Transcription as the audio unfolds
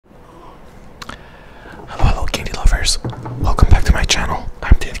lovers, welcome back to my channel.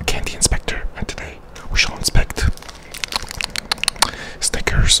 I'm the Candy Inspector, and today we shall inspect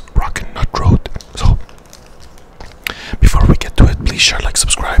Snickers Rockin' Nut Road. So, before we get to it, please share, like,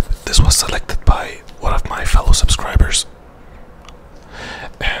 subscribe. This was selected by one of my fellow subscribers,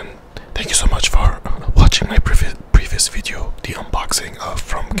 and thank you so much for watching my previous video, the unboxing of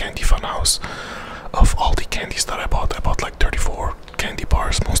from Candy Funhouse of all the candies that I bought. I bought like 34 candy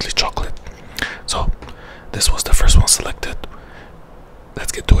bars, mostly chocolate. So this was the first one selected.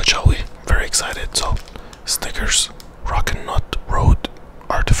 Let's get to it, shall we? Very excited. So Snickers Rockin' Nut Road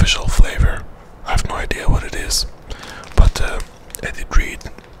artificial flavor. I have no idea what it is, but I did read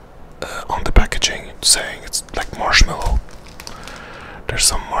on the packaging saying it's like marshmallow. There's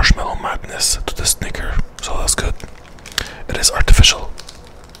some marshmallow madness to the Snicker, so that's good. It is artificial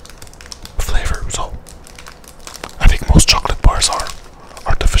flavor, so I think most chocolate bars are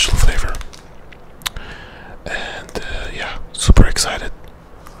artificial flavor. And yeah, super excited.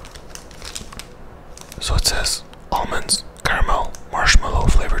 So it says almonds, caramel, marshmallow,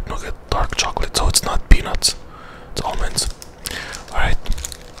 flavored nougat, dark chocolate. So it's not peanuts, it's almonds. Alright,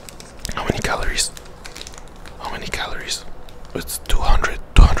 how many calories? How many calories? It's 200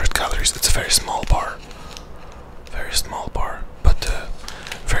 calories. It's a very small bar. Very small bar, but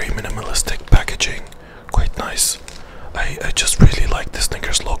very minimalistic packaging. Quite nice. I just really like the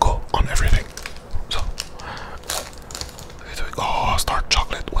Snickers logo on everything. So, oh, it's dark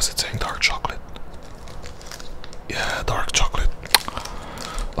chocolate. Was it saying dark chocolate? Yeah, dark chocolate.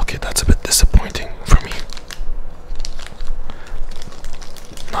 Okay, that's a bit disappointing for me.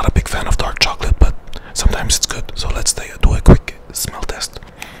 Not a big fan of dark chocolate, but sometimes it's good. So let's do a quick smell test.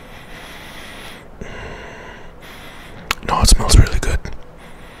 No, it smells really good.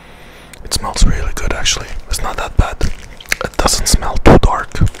 It smells really good, actually. It's not that bad. It doesn't smell too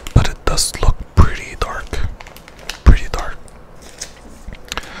dark, but it does look pretty dark. Pretty dark.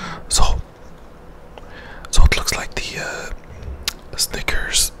 So it looks like the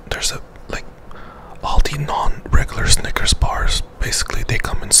Snickers. There's like all the non-regular Snickers bars. Basically, they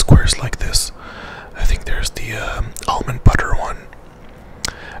come in squares like this. I think there's the almond butter one,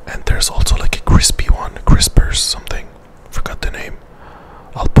 and there's also like a crispy one, Crispers something. Forgot the name.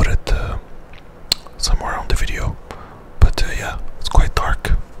 I'll put it somewhere on the video. But yeah, it's quite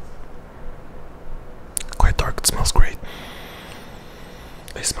dark. Quite dark. It smells great.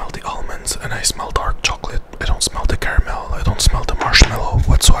 I smell the almonds and I smell dark chocolate. I don't smell the caramel. I don't smell the marshmallow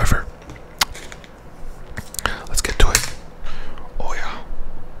whatsoever. Let's get to it. Oh yeah.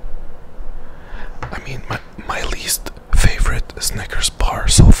 I mean, my least favorite Snickers bar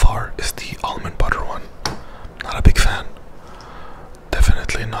so far is the almond butter one. Not a big fan.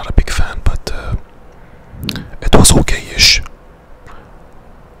 Definitely not a big fan, but it was okay-ish.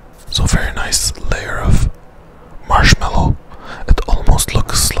 So very nice layer of marshmallow. It almost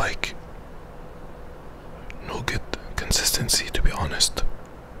looks like nougat consistency, to be honest.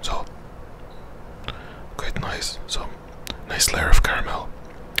 So quite nice. So nice layer of caramel,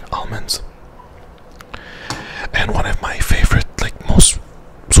 almonds, and one of my favorite, like most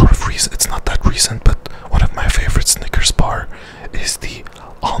sort of recent, it's not that recent, but one of my favorite Snickers bar is the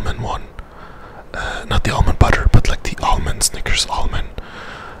almond one. Not the almond butter, but like the almond, Snickers almond.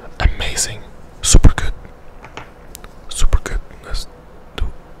 Amazing. Super good. Super good. Let's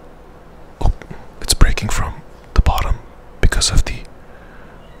do. Oh, it's breaking from the bottom because of the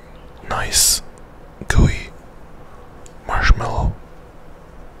nice gooey marshmallow.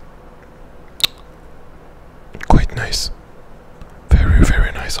 Quite nice. Very,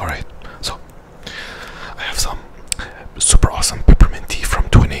 very nice. Alright, so I have some super awesome peppermint tea from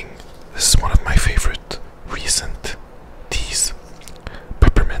Twinning. This is one of my favorite recent teas.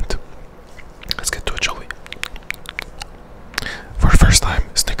 Peppermint. Let's get to it, shall we? For the first time,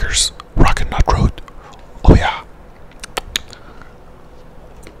 Snickers Rockin' Nut Road. Oh yeah.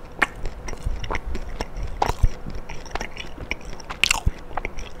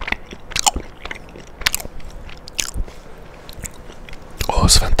 Oh,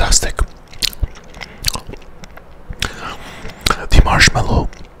 it's fantastic. The marshmallow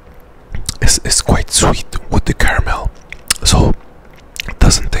is quite sweet with the caramel, so it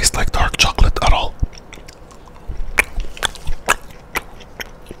doesn't taste like dark chocolate at all.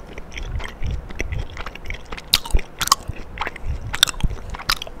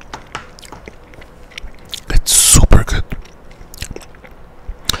 It's super good.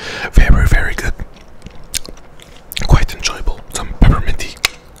 Very, very good. Quite enjoyable. Some peppermint tea.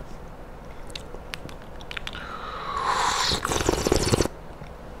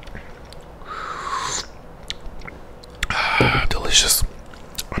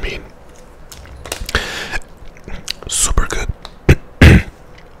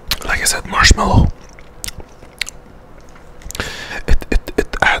 like I said, marshmallow.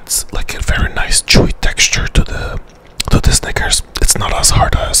 It adds like a very nice chewy texture to the Snickers. It's not as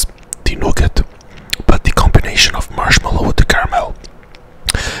hard as the Nougat, but the combination of marshmallow with the caramel,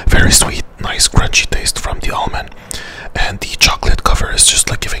 very sweet, nice crunchy taste from the almond, and the chocolate cover is just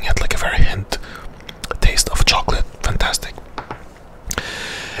like giving it like a very hint taste of chocolate. Fantastic.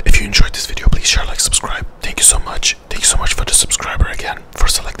 If you enjoyed this video, please share, like, subscribe. Thank you so much. Thank you so much for the subscriber again, for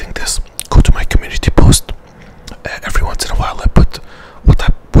selecting this. Go to my community post. Every once in a while I put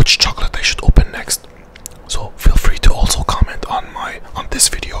which chocolate I should open next. So feel free to also comment on this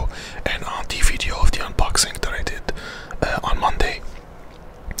video and on the video of the unboxing that I did on Monday.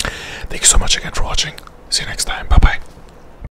 Thank you so much again for watching. See you next time. Bye.